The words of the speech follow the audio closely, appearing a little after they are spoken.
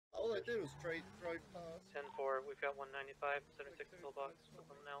do is trade past. 10-4, we've got 195, 76 pillbox with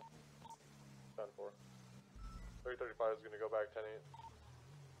them now. 10-4. 335 is going to go back 10-8.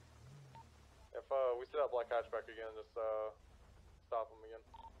 If we see that black hatchback again, just stop him again.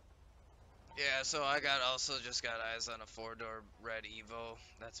 Yeah, so I also just got eyes on a 4-door red Evo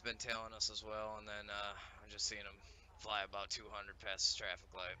that's been tailing us as well, and then I'm just seeing him fly about 200 past his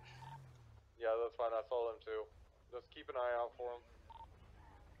traffic light. Yeah, that's fine. I saw them too. Just keep an eye out for them.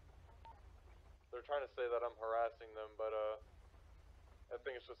 They're trying to say that I'm harassing them, but I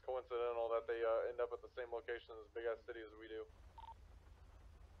think it's just coincidental that they end up at the same location as big ass city as we do.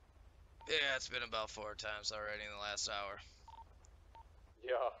 Yeah, it's been about 4 times already in the last hour.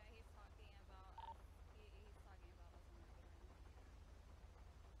 Yeah. He's talking about us. He's talking about us on the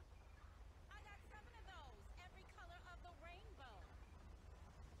I got 7 of those, every color of the rainbow.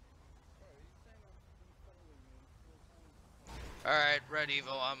 Alright, red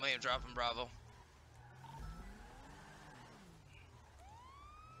Evo, I'm dropping Bravo.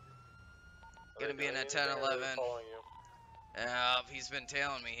 Gonna be in at 10-11. Yeah, he's been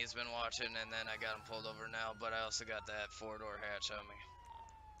tailing me. He's been watching, and then I got him pulled over now. But I also got that 4-door hatch on me.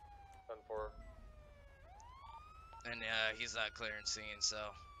 10-4. And he's not clearing scene,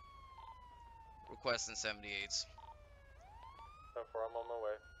 so requesting 78s. 10-4. I'm on my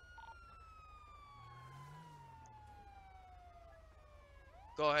way.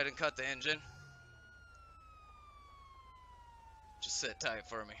 Go ahead and cut the engine. Just sit tight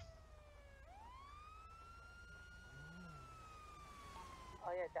for me.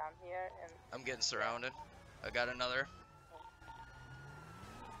 Oh yeah, down here and I'm getting surrounded. I got another.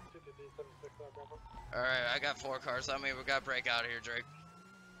 Alright, I got 4 cars on me. We gotta break out of here, Drake.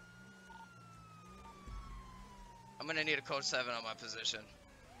 I'm gonna need a code 7 on my position.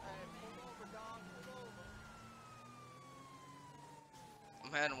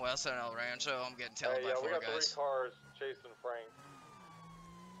 I'm heading west on El Rancho. I'm getting tailed by 4 we got guys. 3 cars chasing Frank.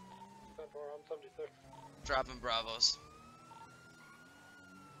 10-4, I'm 76. Dropping Bravos.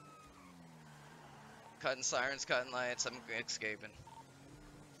 Cutting sirens, cutting lights. I'm escaping.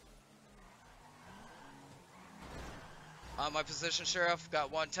 On my position, Sheriff.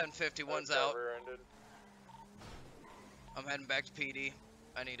 Got 1 1050. One's out. I'm heading back to PD.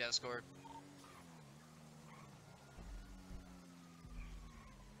 I need escort.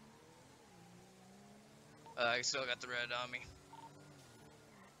 I still got the red on me.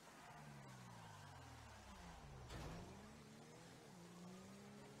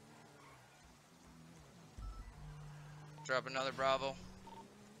 Drop another Bravo.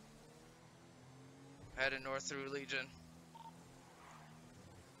 Heading north through Legion.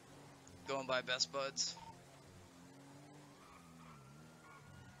 Going by Best Buds.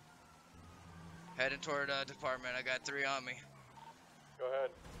 Heading toward department. I got 3 on me. Go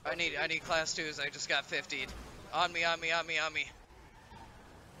ahead. I need class 2s. I just got 50'd. On me.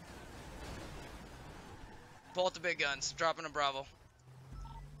 Pull out the big guns. Dropping a Bravo.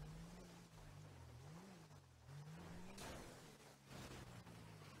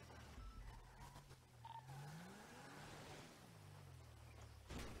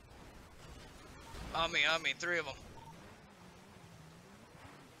 On me. 3 of them.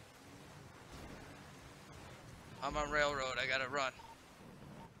 I'm on railroad. I gotta run.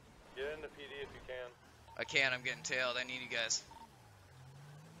 Get into PD if you can. I can't. I'm getting tailed. I need you guys.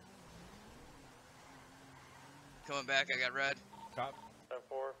 Coming back. I got red. Cop.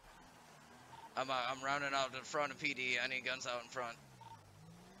 10-4. I'm rounding out the front of PD. I need guns out in front.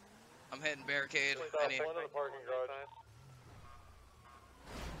 I'm hitting barricade. Stop, one in the parking garage.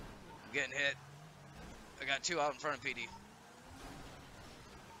 I'm getting hit. I got 2 out in front of PD.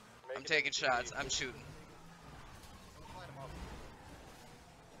 I'm taking shots. I'm shooting.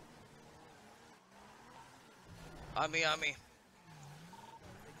 On me.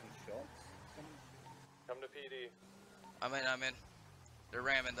 Come to PD. I'm in. They're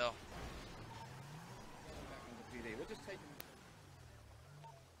ramming though. We're just taking.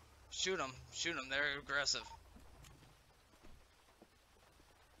 Shoot them. They're aggressive.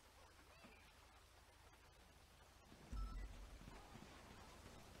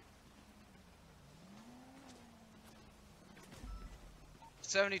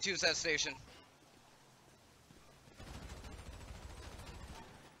 '72's at station.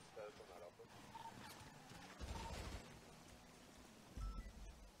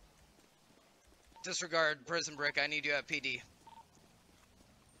 Disregard prison break. I need you at PD.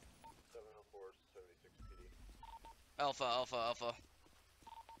 704, 76 PD. Alpha.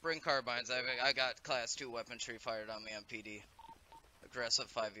 Bring carbines. I got class 2 weaponry fired on me on PD. Aggressive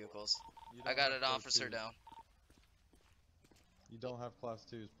 5 vehicles. I got an officer down. You don't have class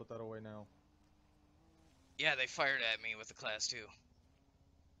 2s. Put that away now. Yeah, they fired at me with a class 2.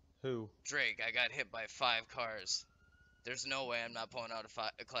 Who? Drake, I got hit by 5 cars. There's no way I'm not pulling out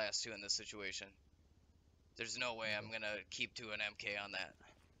a class 2 in this situation. There's no way I'm gonna keep to an MK on that.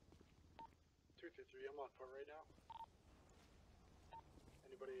 223, I'm on foot right now.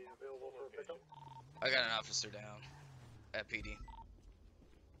 Anybody available for a pickup? I got an officer down at PD.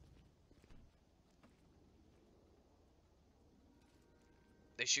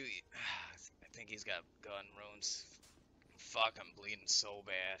 They shoot you. I think he's got gun wounds. Fuck, I'm bleeding so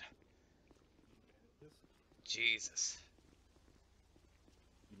bad. Jesus.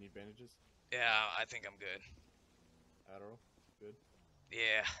 You need bandages? Yeah, I think I'm good. Adderall? Good.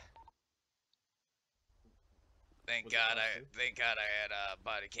 Yeah. Thank Was it God class 2? thank God I had a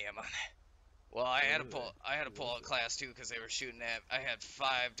body cam on it. Well, I had to pull out class 2 because they were shooting at. I had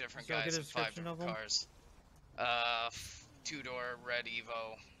 5 different So I'll guys get a in 5 description of different them? cars. 2-door red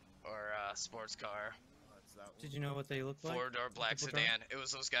Evo or sports car. Did you know what they looked like? 4-door black People sedan. It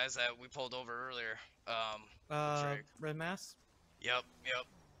was those guys that we pulled over earlier. Drake. Red mask? Yep.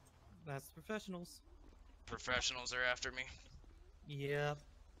 That's professionals. Professionals are after me. Yep.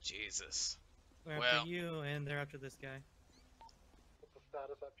 Jesus. They're Well- after you, and they're after this guy. What's the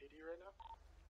status at PD right now?